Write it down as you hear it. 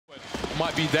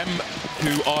might be them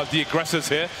who are the aggressors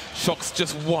here. Shox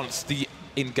just wants the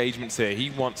engagements here.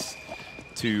 He wants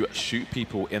to shoot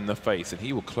people in the face, and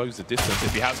he will close the distance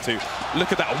if he has to.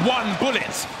 Look at that, one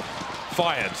bullet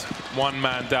fired. One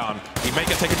man down. He may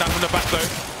get taken down from the back though.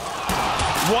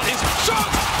 What is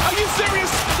Shox? Are you serious?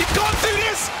 You can't do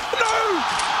this! No!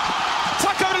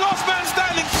 Taco, the last man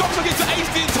standing. Shox looking to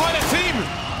ace the entire team.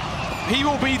 He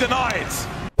will be denied.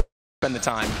 Spend the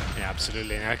time. Yeah,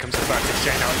 absolutely. Now comes the first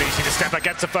exchange. Now Lucy to step up,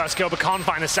 gets the first kill, but can't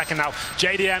find the second now.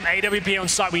 JDM, AWP on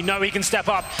site. We know he can step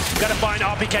up. Gonna find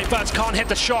RPK first, can't hit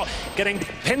the shot. Getting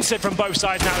pincered from both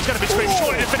sides now. It's gonna be Scream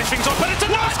shortly to finish things off, but it's a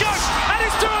nice go! And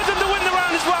it's two of them to win the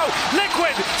round as well.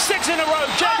 Liquid, 6 in a row.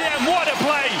 JDM, what a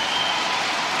play!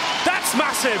 That's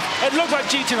massive. It looked like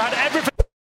G2 had everything.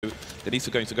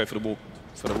 They're going to go for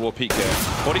the wall peak here.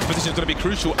 Body's position is going to be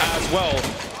crucial as well.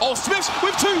 Oh, Smiths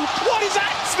with 2. What is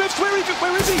that? Smiths, where is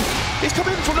he? He's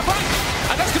coming in from the back.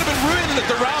 And that's going to be ruined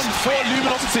the round for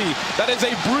Luminosity. That is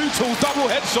a brutal double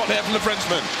headshot there from the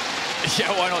Frenchman. Yeah,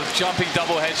 why not? Jumping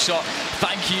double headshot.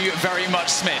 Thank you very much,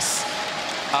 Smiths.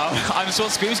 I'm sure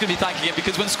Scream's going to be thanking it,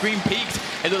 because when Scream peaked,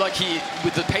 it looked like he,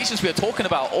 with the patience we were talking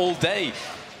about all day,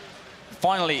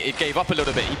 finally, it gave up a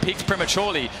little bit. He peaked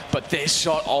prematurely, but this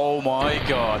shot, oh my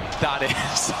god, that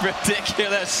is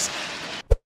ridiculous.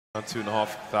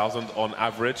 2,500 on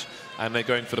average, and they're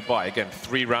going for the buy. Again,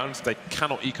 3 rounds, they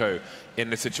cannot eco in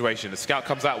this situation. The scout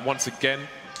comes out once again.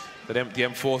 The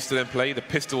M4 still in play, the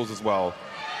pistols as well.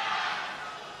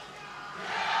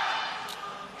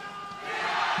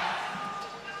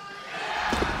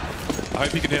 I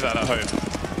hope you can hear that at home.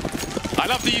 I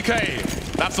love the UK,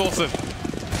 that's awesome.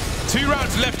 2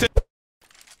 rounds left.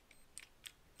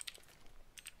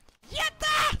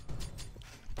 Yatta!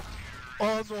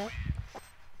 Oh non.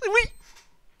 Oui.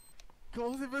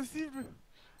 Comment c'est possible?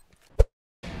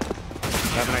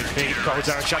 11 HP,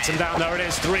 Droideka shuts him down. There it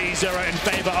is, 3-0 in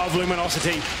favor of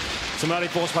Luminosity. Some early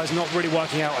force plays not really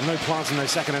working out, and no plants in those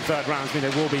second and third rounds mean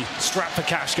they will be strapped for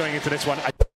cash going into this one.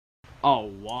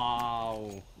 Oh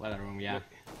wow, what a room, yeah.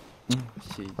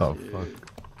 Oh fuck.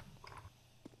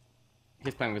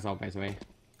 He's playing with all, by the way.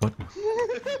 What?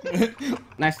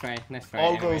 Nice try, nice try.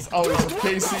 All anyway. goes out of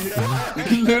Casey.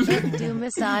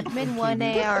 Dumas admin 1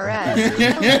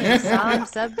 ARS. Song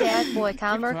sub dad boy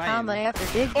comma after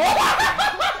dig.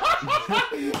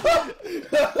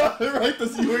 Right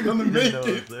as you were gonna make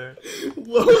it.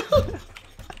 Whoa.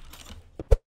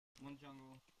 One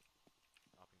jungle.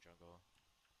 Up in jungle.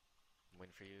 Win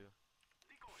for you.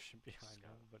 Should be behind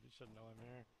him, but he shouldn't know I'm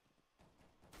here.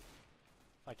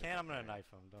 If I can, I'm gonna knife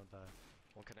him, don't die.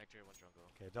 One connector, one jungle.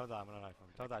 Okay, don't die, I'm gonna knife him.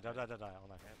 Don't die, I'll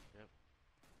knife him. Yep.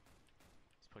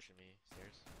 He's pushing me,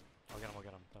 stairs. I'll get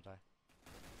him, don't die.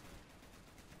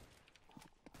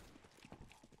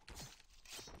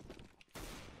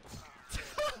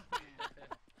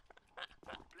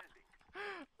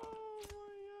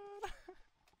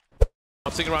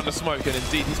 Bouncing around the smoke, and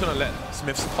indeed he's going to let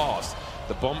Smiths pass.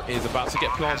 The bomb is about to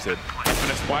get planted.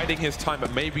 FNX biding his time,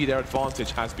 but maybe their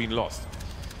advantage has been lost.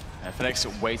 FNX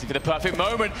waiting for the perfect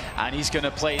moment, and he's going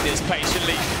to play this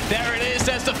patiently. There it is,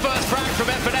 there's the first frag from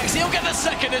FNX. He'll get the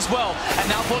second as well. And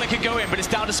now Proland can go in, but it's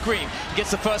down to Scream. He gets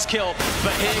the first kill,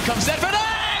 but here comes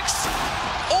FNX!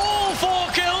 All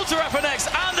 4 kills to FNX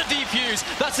and the defuse.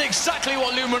 That's exactly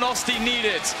what Luminosity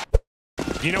needed.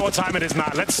 You know what time it is,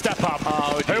 Matt. Let's step up.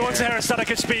 Oh, who wants to hear a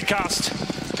Statica speedcast?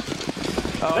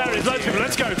 There it is, loads of people.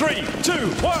 Let's go. 3,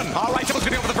 2, 1. All right, someone's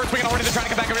going to go for the first wing already. They're trying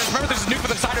to get back over this. Remember, there's a nuke for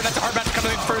the decider. That's a hard match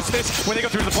coming in first this when they go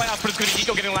through the playoffs, but it's going to be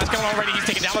Eco getting the last kill already. He's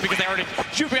taken down because they already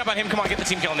shooting up on him. Come on, get the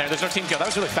team kill in there. There's no team kill. That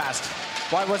was really fast.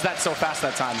 Why was that so fast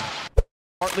that time?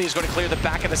 Hartley is going to clear the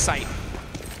back of the site.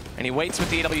 And he waits with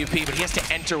the AWP, but he has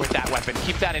to enter with that weapon.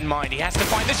 Keep that in mind. He has to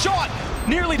find the shot.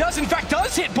 Nearly does, in fact,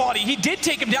 does hit Body. He did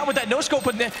take him down with that no-scope,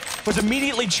 but was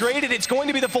immediately traded. It's going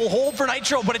to be the full hold for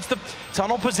Nitro, but it's the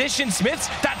tunnel position. Smiths,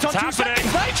 that's on 2 seconds.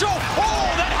 Nitro! Oh,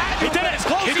 that had to He did it. As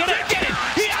close. He did Get it.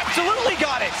 He absolutely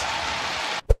got it.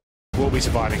 We'll be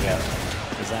surviving here.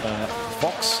 Is that a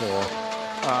Fox or?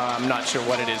 I'm not sure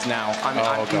what it is now.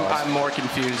 I'm more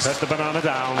confused. Put the banana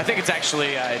down. I think it's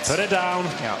actually Put it down.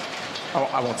 Yeah. Oh,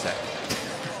 I won't say.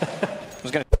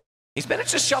 He's managed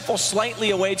to shuffle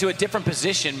slightly away to a different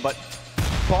position, but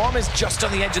Bomb is just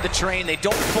on the edge of the train. They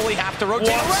don't fully have to rotate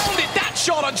around it. That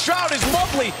shot on Shroud is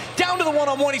lovely. Down to the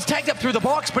one-on-one. He's tagged up through the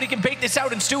box, but he can bait this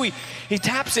out, and Stewie, he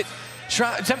taps it.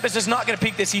 Tempest is not going to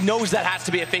peek this. He knows that has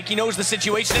to be a fake. He knows the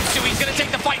situation, and Stewie's going to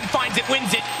take the fight and finds it,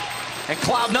 wins it. And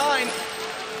Cloud9.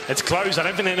 It's closed. I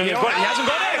don't think they know He hasn't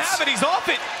got it. He's off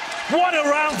it. What a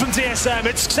round from TSM.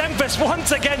 It's Tempest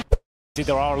once again.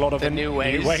 There are a lot of new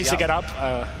ways to get up.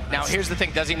 Now, here's the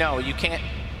thing. Does he know? You can't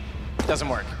Doesn't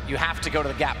work. You have to go to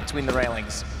the gap between the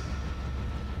railings.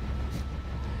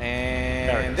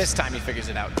 And this time he figures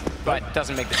it out, but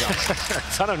doesn't make the jump. A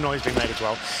ton of noise being made as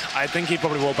well. I think he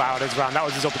probably will bow out his round. That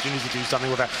was his opportunity to do something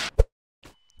with it.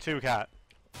 2 cat.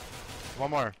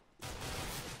 1 more.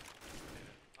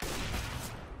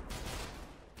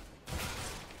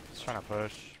 Just trying to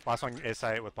push. Last one is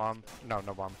site with bomb. No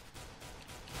bomb.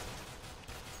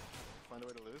 Find a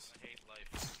way to lose.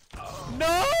 No!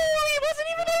 He wasn't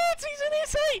even out! He's in his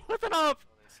site! Whipping up!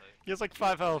 He has like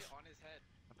 5 health.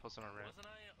 I posted on ramp.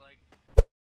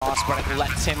 But it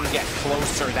lets him get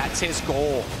closer. That's his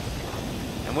goal.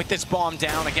 And with this bomb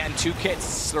down, again, 2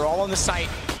 kits. They're all on the site.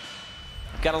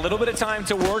 Got a little bit of time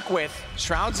to work with.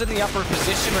 Shroud's in the upper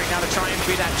position right now to try and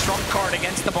be that trump card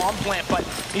against the bomb plant, but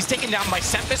he's taken down by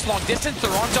Sempus, long distance.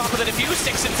 They're on top of the defuse.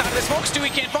 6 inside of the smoke.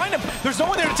 Stewie can't find him. There's no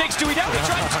one there to take Stewie down. He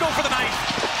tries to go for the knife.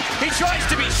 He tries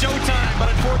to be Showtime, but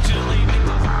unfortunately...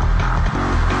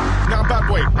 Now, bad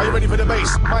boy, are you ready for the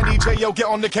bass? My DJ, yo, get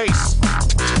on the case.